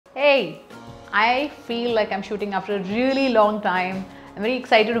Hey, I feel like I'm shooting after a really long time. I'm very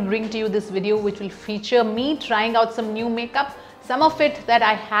excited to bring to you this video which will feature me trying out some new makeup. Some of it that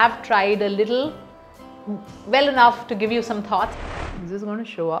I have tried a little well enough to give you some thoughts. Is this going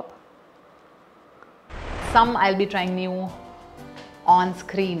to show up? Some I'll be trying new on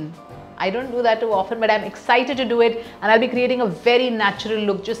screen. I don't do that too often, but I'm excited to do it, and I'll be creating a very natural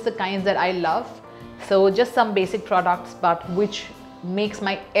look, just the kinds that I love. So just some basic products, but which makes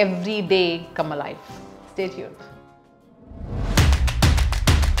my everyday come alive. Stay tuned.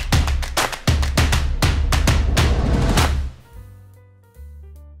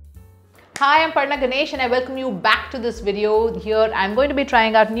 Hi, I'm Aparna Ganesh and I welcome you back to this video. Here I'm going to be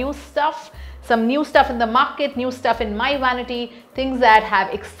trying out new stuff, some new stuff in the market, new stuff in my vanity, things that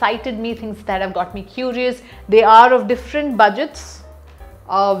have excited me, things that have got me curious. They are of different budgets,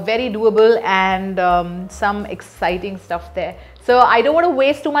 very doable, and some exciting stuff there. So I don't want to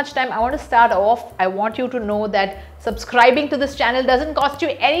waste too much time. I want to start off. I want you to know that subscribing to this channel doesn't cost you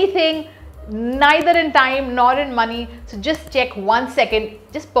anything, neither in time nor in money. So just check 1 second,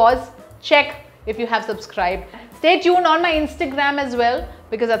 just pause, check if you have subscribed. Stay tuned on my Instagram as well,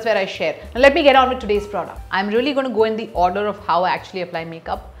 because that's where I share. Now let me get on with today's product. I'm really going to go in the order of how I actually apply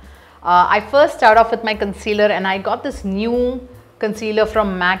makeup. I first start off with my concealer, and I got this new concealer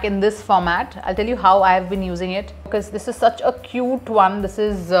from MAC in this format. I'll tell you how I have been using it, because this is such a cute one. This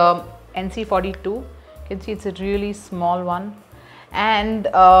is NC42. You can see it's a really small one. And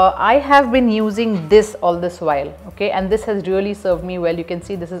I have been using this all this while, okay, and this has really served me well. You can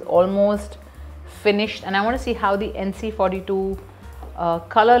see this is almost finished, and I want to see how the NC42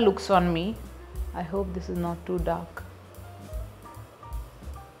 color looks on me. I hope this is not too dark.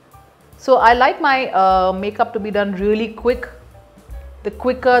 So I like my makeup to be done really quick. The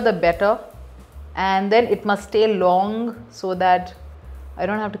quicker the better, and then it must stay long so that I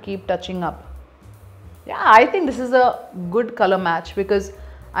don't have to keep touching up. Yeah, I think this is a good color match, because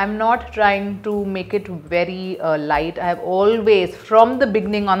I'm not trying to make it very light. I have always, from the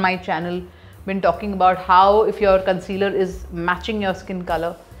beginning on my channel, been talking about how if your concealer is matching your skin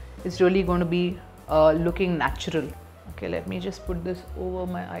color, it's really going to be looking natural. Okay, let me just put this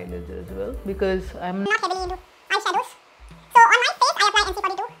over my eyelids as well, because I'm not heavily into eyeshadows. So on my face, I apply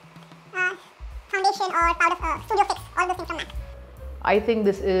NC42 foundation or powder, Studio Fix, all those things from MAC. I think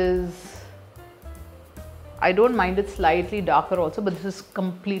this is, I don't mind it slightly darker also, but this is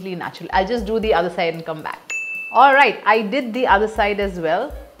completely natural. I'll just do the other side and come back. Alright, I did the other side as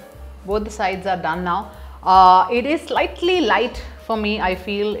well. Both the sides are done now. It is slightly light for me. I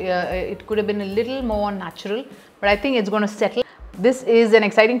feel it could have been a little more natural, but I think it's going to settle. This is an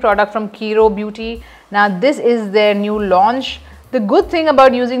exciting product from Kiro Beauty. Now this is their new launch. The good thing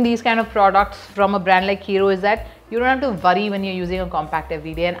about using these kind of products from a brand like Kiro is that you don't have to worry when you're using a compact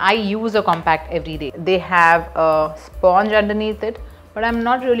every day, and I use a compact every day. They have a sponge underneath it, but I'm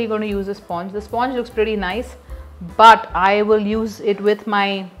not really going to use a sponge. The sponge looks pretty nice, but I will use it with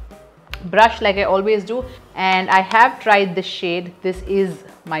my brush like I always do, and I have tried this shade. This is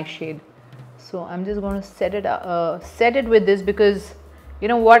my shade. So I'm just going to set it with this, because you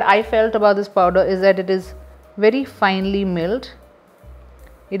know what I felt about this powder is that it is very finely milled.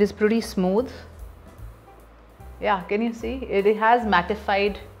 It is pretty smooth. Yeah, can you see? It has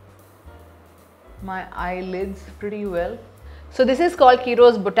mattified my eyelids pretty well. So this is called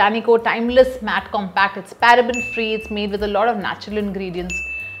Kiro's Botonico Timeless Matte Compact. It's paraben free. It's made with a lot of natural ingredients.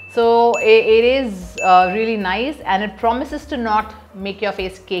 So it is really nice, and it promises to not make your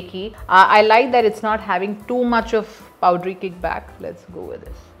face cakey. I like that it's not having too much of powdery kickback. Let's go with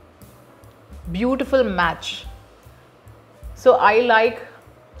this. Beautiful match. So I like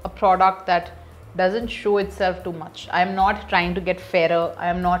a product that doesn't show itself too much. I am not trying to get fairer. I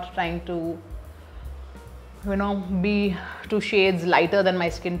am not trying to, you know, be 2 shades lighter than my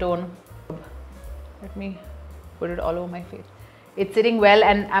skin tone. Let me put it all over my face. It's sitting well,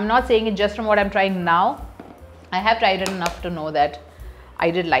 and I'm not saying it just from what I'm trying now. I have tried it enough to know that I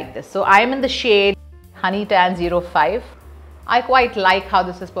did like this. So I am in the shade Honey Tan 05. I quite like how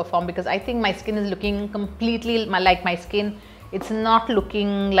this has performed, because I think my skin is looking completely like my skin. It's not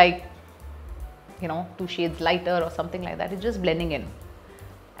looking like, you know, 2 shades lighter or something like that. It's just blending in,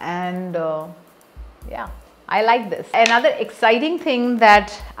 and yeah, I like this. Another exciting thing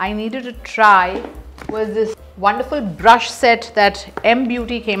that I needed to try was this wonderful brush set that M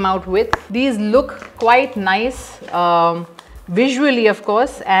Beauty came out with. These look quite nice visually, of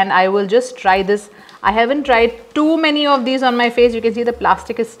course, and I will just try this. I haven't tried too many of these on my face. You can see the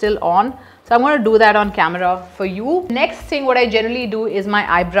plastic is still on. So I'm going to do that on camera for you. Next thing, what I generally do is my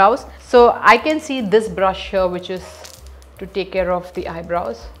eyebrows. So I can see this brush here, which is to take care of the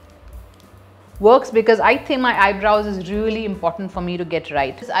eyebrows. works because I think my eyebrows is really important for me to get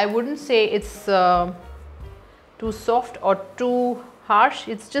right. I wouldn't say it's too soft or too harsh.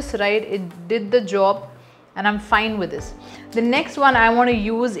 It's just right. It did the job and I'm fine with this. The next one I want to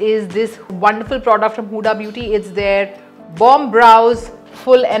use is this wonderful product from Huda Beauty. It's their Bomb Brows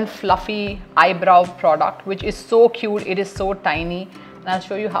Full and Fluffy Eyebrow product, which is so cute. It is so tiny. And I'll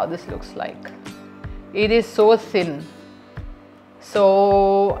show you how this looks like. It is so thin.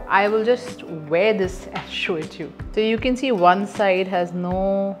 So I will just wear this and show it to you. So you can see one side has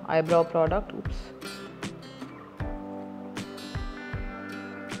no eyebrow product. Oops.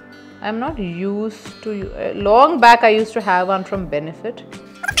 I'm not used to, long back I used to have one from Benefit.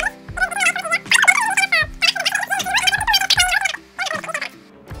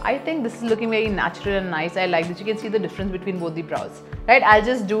 I think this is looking very natural and nice. I like this. You can see the difference between both the brows. Right, I'll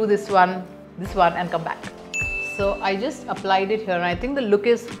just do this one and come back. So I just applied it here and I think the look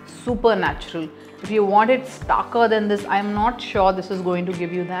is super natural. If you want it starker than this, I'm not sure this is going to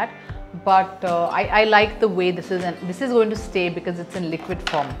give you that. But I like the way this is, and this is going to stay because it's in liquid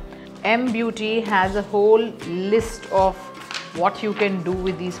form. M Beauty has a whole list of what you can do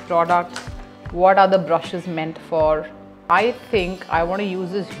with these products. What are the brushes meant for? I think I want to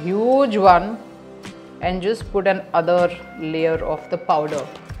use this huge one and just put another layer of the powder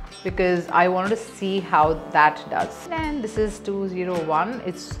because I wanted to see how that does. And this is 201.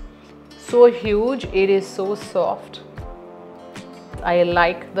 It's so huge. It is so soft. I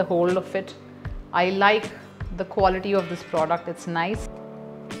like the hold of it. I like the quality of this product. It's nice.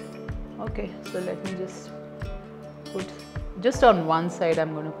 Okay, so let me just put, just on one side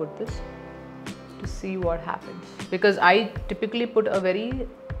I'm going to put this to see what happens. Because I typically put a very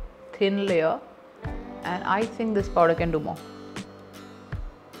thin layer and I think this powder can do more.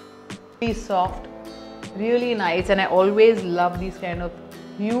 Really soft, really nice, and I always love these kind of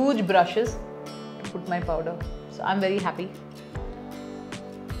huge brushes to put my powder. So I'm very happy.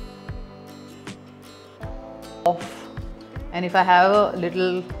 Off. And if I have a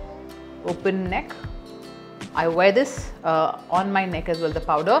little open neck, I wear this on my neck as well, the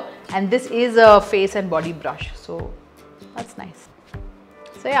powder, and this is a face and body brush, so that's nice.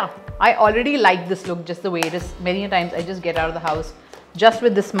 So yeah, I already like this look just the way it is. Many times I just get out of the house just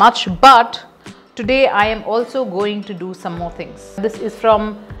with this much, but today I am also going to do some more things. This is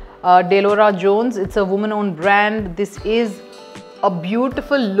from Delora Jones. It's a woman-owned brand. This is a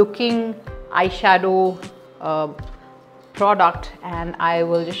beautiful looking eyeshadow product, and I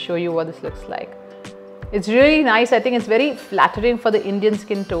will just show you what this looks like. It's really nice. I think it's very flattering for the Indian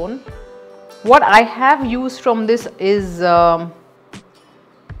skin tone. What I have used from this is the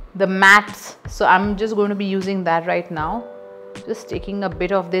mattes, so I'm just going to be using that right now. Just taking a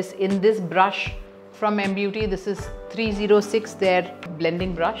bit of this in this brush from M Beauty. This is 306, their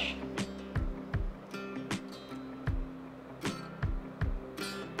blending brush.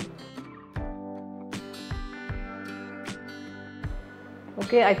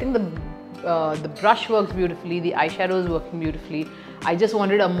 Okay, I think the brush works beautifully, the eyeshadow is working beautifully. I just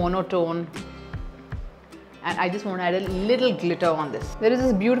wanted a monotone and I just want to add a little glitter on this. There is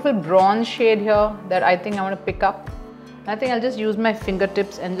this beautiful bronze shade here that I think I want to pick up. I think I'll just use my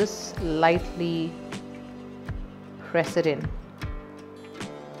fingertips and just lightly press it in.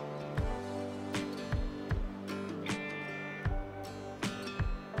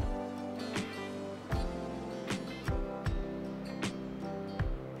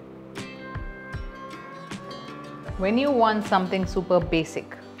 When you want something super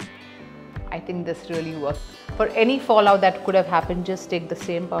basic, I think this really works. For any fallout that could have happened, just take the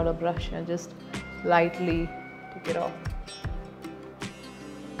same powder brush and just lightly take it off.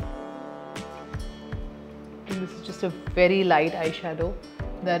 And this is just a very light eyeshadow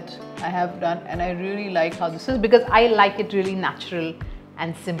that I have done, and I really like how this is because I like it really natural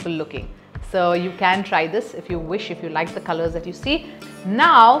and simple looking. So you can try this if you wish, if you like the colors that you see.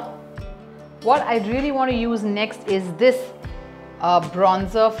 Now, what I really want to use next is this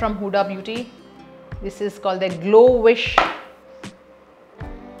bronzer from Huda Beauty. This is called the Glowish.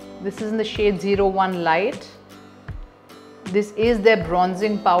 This is in the shade 01 Light. This is their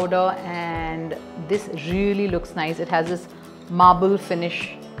bronzing powder and this really looks nice. It has this marble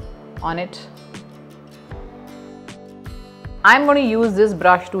finish on it. I'm going to use this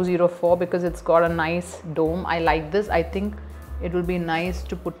brush 204 because it's got a nice dome. I like this. I think it will be nice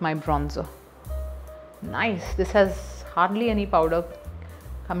to put my bronzer. Nice. This has hardly any powder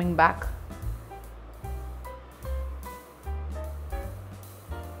coming back.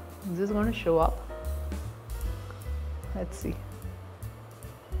 Is this going to show up? Let's see.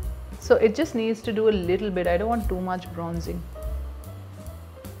 So it just needs to do a little bit. I don't want too much bronzing.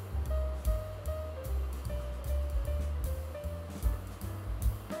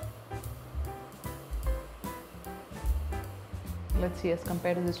 Let's see as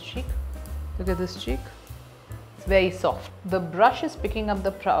compared to this cheek. Look at this cheek. It's very soft. The brush is picking up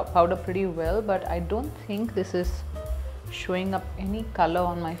the powder pretty well, but I don't think this is showing up any color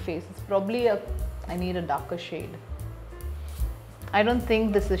on my face. It's probably I need a darker shade. I don't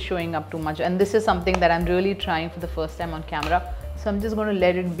think this is showing up too much, and this is something that I'm really trying for the first time on camera. So I'm just going to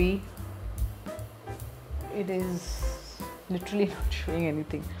let it be. It is literally not showing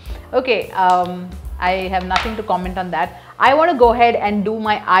anything. Okay, I have nothing to comment on that. I want to go ahead and do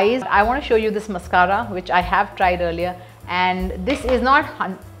my eyes. I want to show you this mascara, which I have tried earlier, and this is not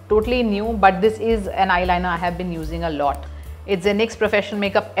totally new, but this is an eyeliner I have been using a lot. It's a NYX Professional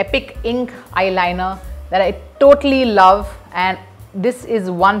Makeup Epic Ink eyeliner that I totally love, and this is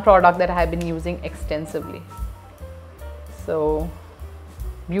one product that I have been using extensively. So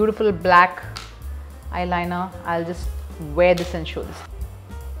beautiful black eyeliner. I'll just wear this and show this.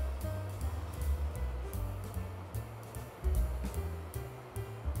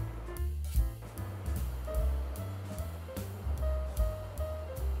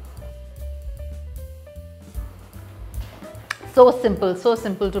 So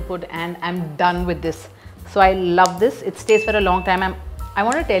simple to put, and I'm done with this. So I love this. It stays for a long time. I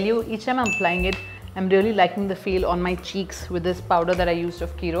want to tell you, each time I'm applying it, I'm really liking the feel on my cheeks with this powder that I used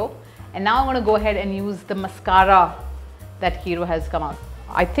of Kiro. And now I'm going to go ahead and use the mascara that Kiro has come out.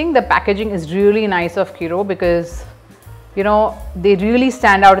 I think the packaging is really nice of Kiro because, you know, they really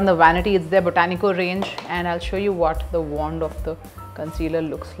stand out in the vanity. It's their Botonico range, and I'll show you what the wand of the concealer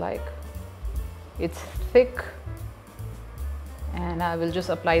looks like. It's thick, and I will just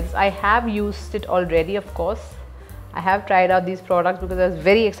apply this. I have used it already, of course. I have tried out these products because I was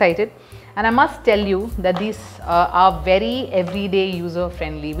very excited, and I must tell you that these are very everyday user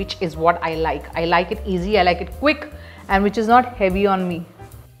friendly, which is what I like. I like it easy, I like it quick, and which is not heavy on me.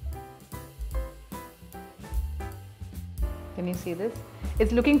 Can you see this?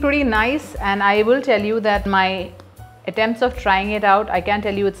 It's looking pretty nice, and I will tell you that my attempts of trying it out, I can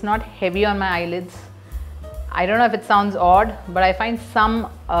tell you it's not heavy on my eyelids. I don't know if it sounds odd, but I find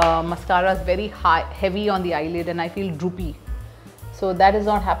some mascaras very heavy on the eyelid, and I feel droopy. So that is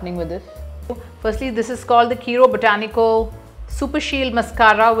not happening with this. Firstly, this is called the Kiro Botonico Super Shield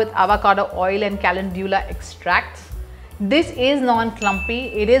Mascara with avocado oil and calendula extracts. This is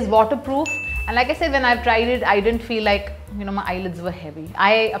non-clumpy, it is waterproof, and like I said, when I've tried it, I didn't feel like, you know, my eyelids were heavy.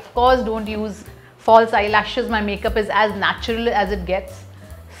 I, of course, don't use false eyelashes. My makeup is as natural as it gets.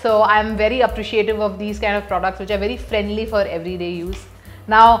 So I'm very appreciative of these kind of products, which are very friendly for everyday use.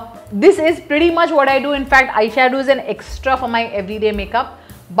 Now, this is pretty much what I do. In fact, eyeshadow is an extra for my everyday makeup,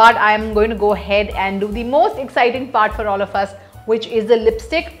 but I'm going to go ahead and do the most exciting part for all of us, which is the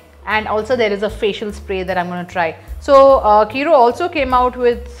lipstick, and also there is a facial spray that I'm going to try. So Kiro also came out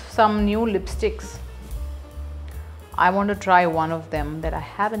with some new lipsticks. I want to try one of them that I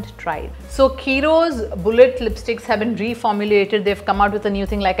haven't tried. So Kiro's bullet lipsticks have been reformulated. They've come out with a new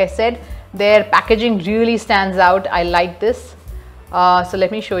thing. Like I said, their packaging really stands out. I like this. So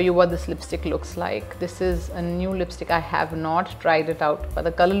let me show you what this lipstick looks like. This is a new lipstick. I have not tried it out, but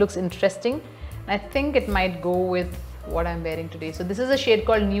the color looks interesting. I think it might go with what I'm wearing today. So this is a shade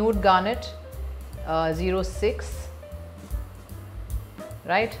called Nude Garnet 06.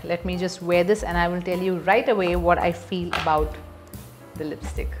 Right, let me just wear this and I will tell you right away what I feel about the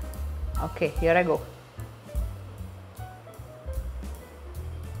lipstick. Okay, here I go.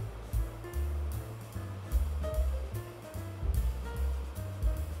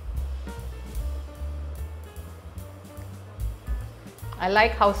 I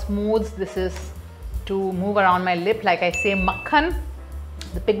like how smooth this is to move around my lip. Like I say, makhan.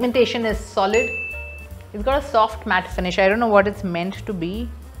 The pigmentation is solid. It's got a soft matte finish. I don't know what it's meant to be,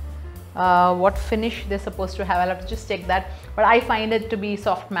 what finish they're supposed to have. I'll have to just check that. But I find it to be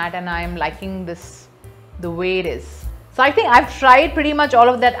soft matte, and I'm liking this the way it is. So I think I've tried pretty much all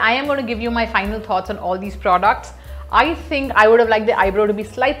of that. I am going to give you my final thoughts on all these products. I think I would have liked the eyebrow to be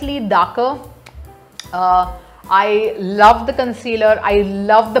slightly darker. I love the concealer. I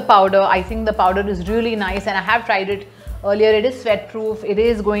love the powder. I think the powder is really nice, and I have tried it earlier. It is sweat proof. It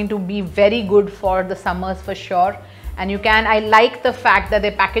is going to be very good for the summers for sure. And you can, I like the fact that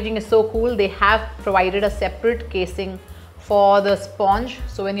their packaging is so cool. They have provided a separate casing for the sponge.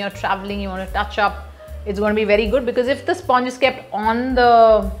 So when you're traveling, you want to touch up, it's going to be very good, because if the sponge is kept on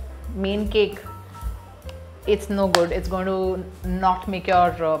the main cake, it's no good. It's going to not make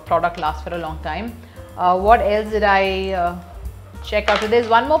your product last for a long time. What else did I check out? So there's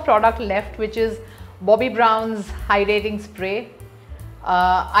one more product left, which is Bobbi Brown's Hydrating Spray.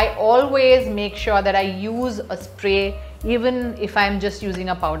 I always make sure that I use a spray even if I'm just using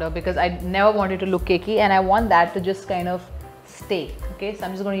a powder, because I never want it to look cakey, and I want that to just kind of stay. Okay, so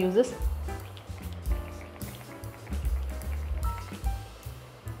I'm just going to use this.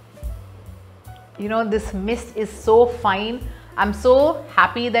 You know, this mist is so fine. I'm so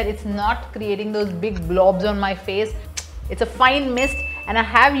happy that it's not creating those big blobs on my face. It's a fine mist, and I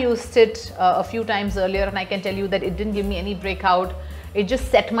have used it a few times earlier, and I can tell you that it didn't give me any breakout. It just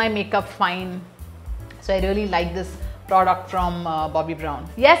set my makeup fine. So I really like this product from Bobbi Brown.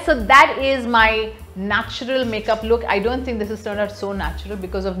 Yes, so that is my natural makeup look. I don't think this has turned out so natural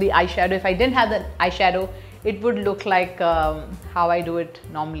because of the eyeshadow. If I didn't have the eyeshadow, it would look like how I do it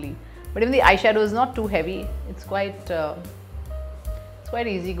normally. But even the eyeshadow is not too heavy. It's quite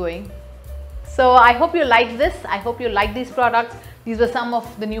easy going. So I hope you like this. I hope you like these products. These were some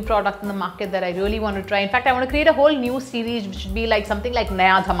of the new products in the market that I really want to try. In fact, I want to create a whole new series which should be like something like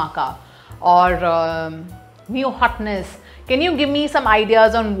Naya Dhamaka or New Hotness. Can you give me some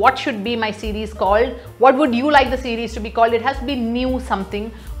ideas on what should be my series called? What would you like the series to be called? It has to be new something,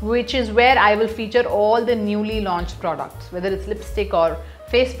 which is where I will feature all the newly launched products, whether it's lipstick or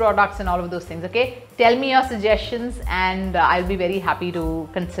face products and all of those things. Okay, tell me your suggestions and I'll be very happy to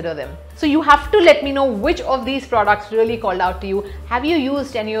consider them. So you have to let me know which of these products really called out to you. Have you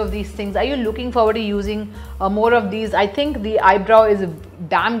used any of these things? Are you looking forward to using more of these? I think the eyebrow is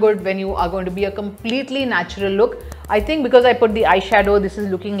damn good when you are going to be a completely natural look. I think because I put the eyeshadow, this is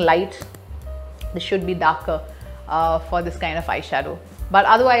looking light. This should be darker for this kind of eyeshadow. But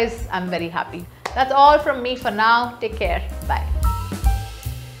otherwise, I'm very happy. That's all from me for now. Take care. Bye.